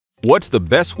What's the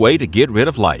best way to get rid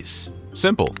of lice?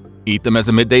 Simple. Eat them as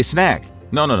a midday snack.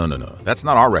 No. That's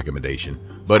not our recommendation.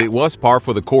 But it was par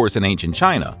for the course in ancient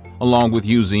China, along with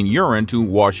using urine to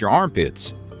wash your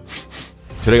armpits.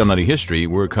 Today on Nutty History,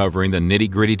 we're covering the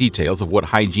nitty-gritty details of what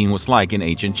hygiene was like in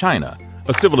ancient China,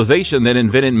 a civilization that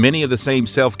invented many of the same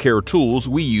self-care tools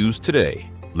we use today.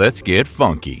 Let's get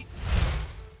funky.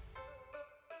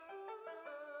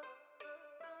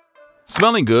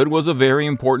 Smelling good was a very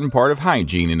important part of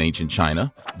hygiene in ancient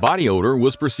China. Body odor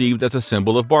was perceived as a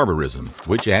symbol of barbarism,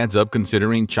 which adds up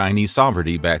considering Chinese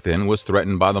sovereignty back then was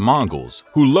threatened by the Mongols,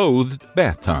 who loathed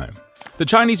bath time. The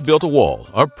Chinese built a wall,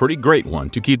 a pretty great one,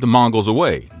 to keep the Mongols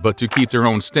away, but to keep their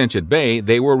own stench at bay,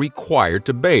 they were required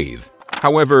to bathe.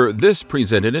 However, this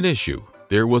presented an issue.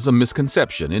 There was a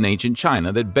misconception in ancient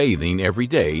China that bathing every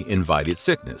day invited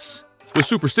sickness. The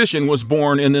superstition was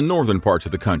born in the northern parts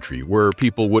of the country, where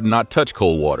people would not touch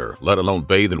cold water, let alone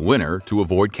bathe in winter, to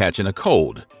avoid catching a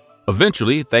cold.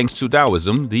 Eventually, thanks to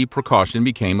Taoism, the precaution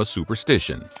became a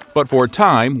superstition. But for a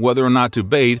time, whether or not to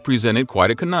bathe presented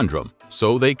quite a conundrum,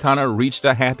 so they kinda reached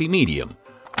a happy medium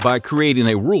by creating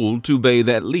a rule to bathe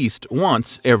at least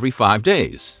once every 5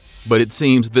 days. But it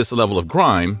seems this level of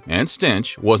grime and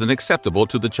stench wasn't acceptable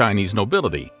to the Chinese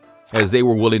nobility, as they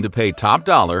were willing to pay top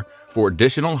dollar for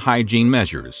additional hygiene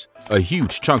measures. A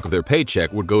huge chunk of their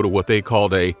paycheck would go to what they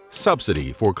called a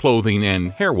subsidy for clothing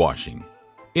and hair washing.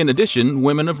 In addition,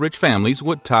 women of rich families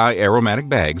would tie aromatic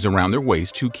bags around their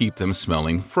waist to keep them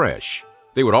smelling fresh.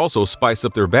 They would also spice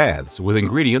up their baths with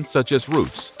ingredients such as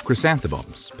roots,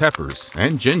 chrysanthemums, peppers,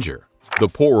 and ginger. The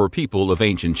poorer people of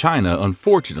ancient China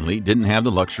unfortunately didn't have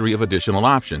the luxury of additional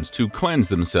options to cleanse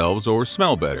themselves or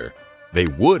smell better. They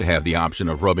would have the option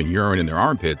of rubbing urine in their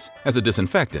armpits as a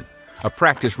disinfectant, a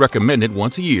practice recommended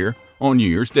once a year on New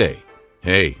Year's Day.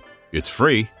 Hey, it's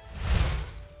free.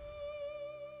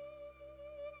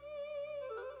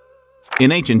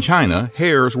 In ancient China,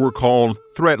 hairs were called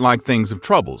thread-like things of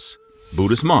troubles.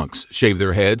 Buddhist monks shaved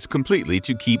their heads completely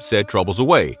to keep said troubles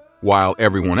away, while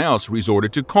everyone else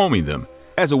resorted to combing them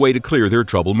as a way to clear their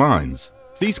troubled minds.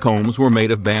 These combs were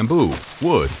made of bamboo,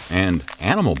 wood, and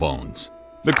animal bones.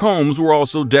 The combs were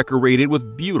also decorated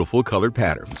with beautiful colored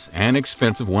patterns, and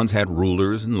expensive ones had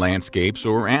rulers and landscapes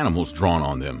or animals drawn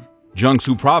on them.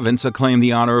 Jiangsu province acclaimed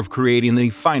the honor of creating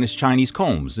the finest Chinese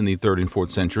combs in the 3rd and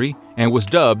 4th century and was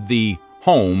dubbed the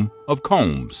home of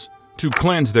combs. To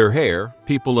cleanse their hair,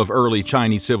 people of early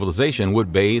Chinese civilization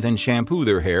would bathe and shampoo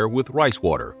their hair with rice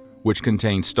water, which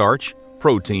contained starch,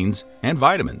 proteins, and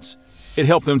vitamins. It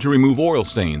helped them to remove oil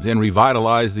stains and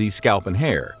revitalize the scalp and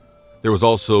hair. There was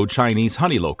also Chinese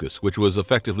honey locust, which was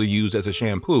effectively used as a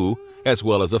shampoo as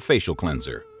well as a facial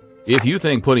cleanser. If you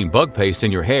think putting bug paste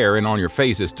in your hair and on your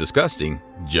face is disgusting,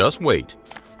 just wait.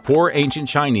 Poor ancient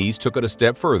Chinese took it a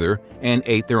step further and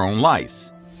ate their own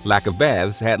lice. Lack of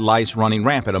baths had lice running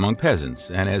rampant among peasants,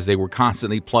 and as they were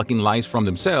constantly plucking lice from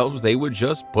themselves, they would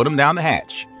just put them down the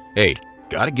hatch. Hey,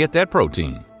 gotta get that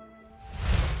protein.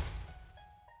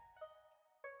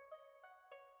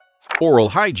 Oral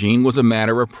hygiene was a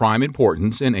matter of prime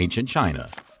importance in ancient China.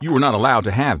 You were not allowed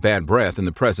to have bad breath in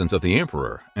the presence of the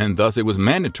emperor, and thus it was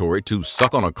mandatory to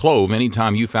suck on a clove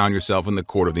anytime you found yourself in the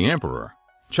court of the emperor.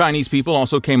 Chinese people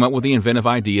also came up with the inventive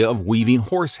idea of weaving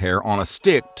horsehair on a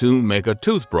stick to make a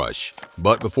toothbrush.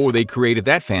 But before they created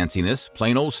that fanciness,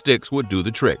 plain old sticks would do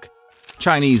the trick.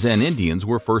 Chinese and Indians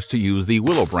were first to use the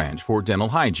willow branch for dental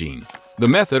hygiene. The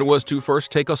method was to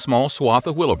first take a small swath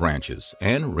of willow branches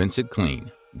and rinse it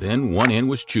clean. Then one end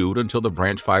was chewed until the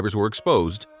branch fibers were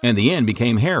exposed, and the end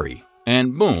became hairy.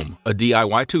 And boom, a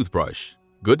DIY toothbrush.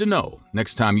 Good to know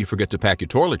next time you forget to pack your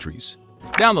toiletries.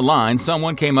 Down the line,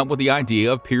 someone came up with the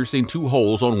idea of piercing 2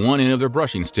 holes on one end of their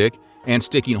brushing stick and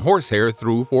sticking horsehair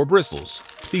through for bristles.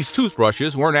 These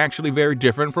toothbrushes weren't actually very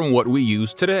different from what we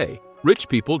use today. Rich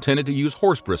people tended to use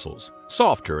horse bristles,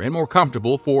 softer and more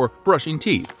comfortable for brushing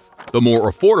teeth. The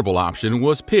more affordable option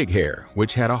was pig hair,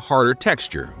 which had a harder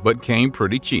texture but came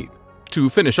pretty cheap. To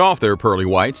finish off their pearly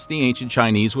whites, the ancient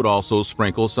Chinese would also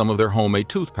sprinkle some of their homemade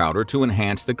tooth powder to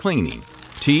enhance the cleaning.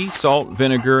 Tea, salt,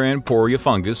 vinegar, and poria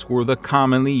fungus were the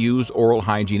commonly used oral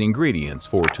hygiene ingredients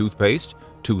for toothpaste,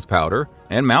 tooth powder,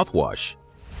 and mouthwash.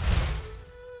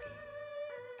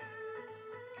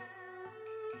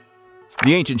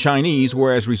 The ancient Chinese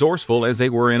were as resourceful as they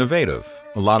were innovative.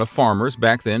 A lot of farmers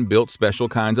back then built special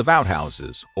kinds of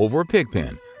outhouses over a pig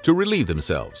pen to relieve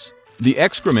themselves. The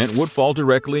excrement would fall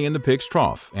directly in the pig's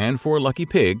trough, and for a lucky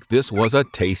pig, this was a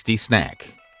tasty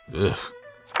snack. Ugh.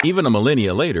 Even a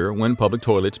millennia later, when public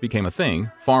toilets became a thing,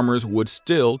 farmers would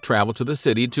still travel to the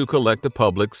city to collect the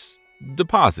public's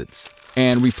deposits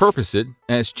and repurpose it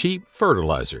as cheap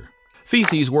fertilizer.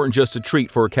 Feces weren't just a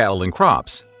treat for cattle and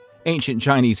crops. Ancient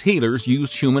Chinese healers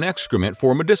used human excrement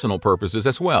for medicinal purposes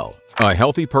as well. A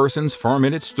healthy person's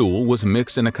fermented stool was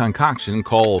mixed in a concoction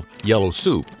called yellow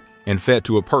soup and fed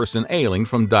to a person ailing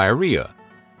from diarrhea,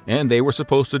 and they were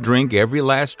supposed to drink every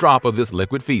last drop of this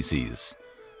liquid feces.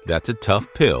 That's a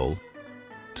tough pill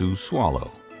to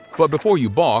swallow. But before you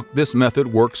balk, this method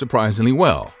worked surprisingly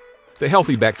well. The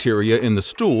healthy bacteria in the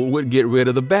stool would get rid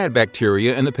of the bad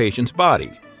bacteria in the patient's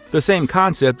body. The same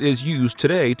concept is used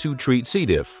today to treat C.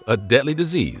 diff, a deadly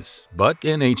disease, but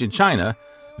in ancient China,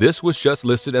 this was just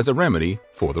listed as a remedy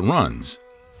for the runs.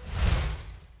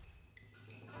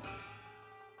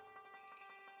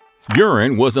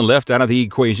 Urine wasn't left out of the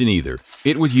equation either.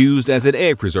 It was used as an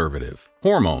egg preservative,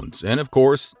 hormones, and of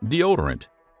course, deodorant.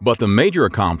 But the major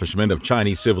accomplishment of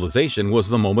Chinese civilization was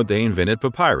the moment they invented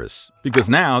papyrus, because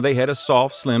now they had a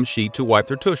soft, slim sheet to wipe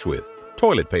their tush with,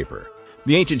 toilet paper.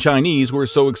 The ancient Chinese were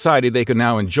so excited they could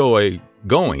now enjoy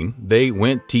going, they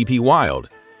went TP wild.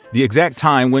 The exact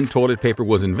time when toilet paper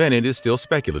was invented is still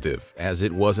speculative, as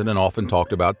it wasn't an often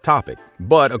talked about topic.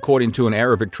 But according to an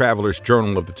Arabic traveler's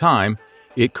journal of the time,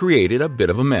 it created a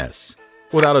bit of a mess.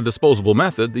 Without a disposable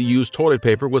method, the used toilet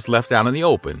paper was left out in the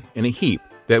open, in a heap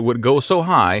that would go so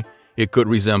high it could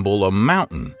resemble a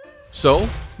mountain. So,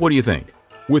 what do you think?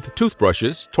 With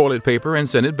toothbrushes, toilet paper, and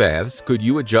scented baths, could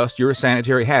you adjust your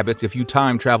sanitary habits if you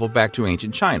time travel back to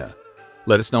ancient China?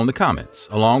 Let us know in the comments,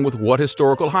 along with what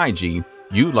historical hygiene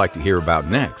you'd like to hear about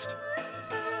next.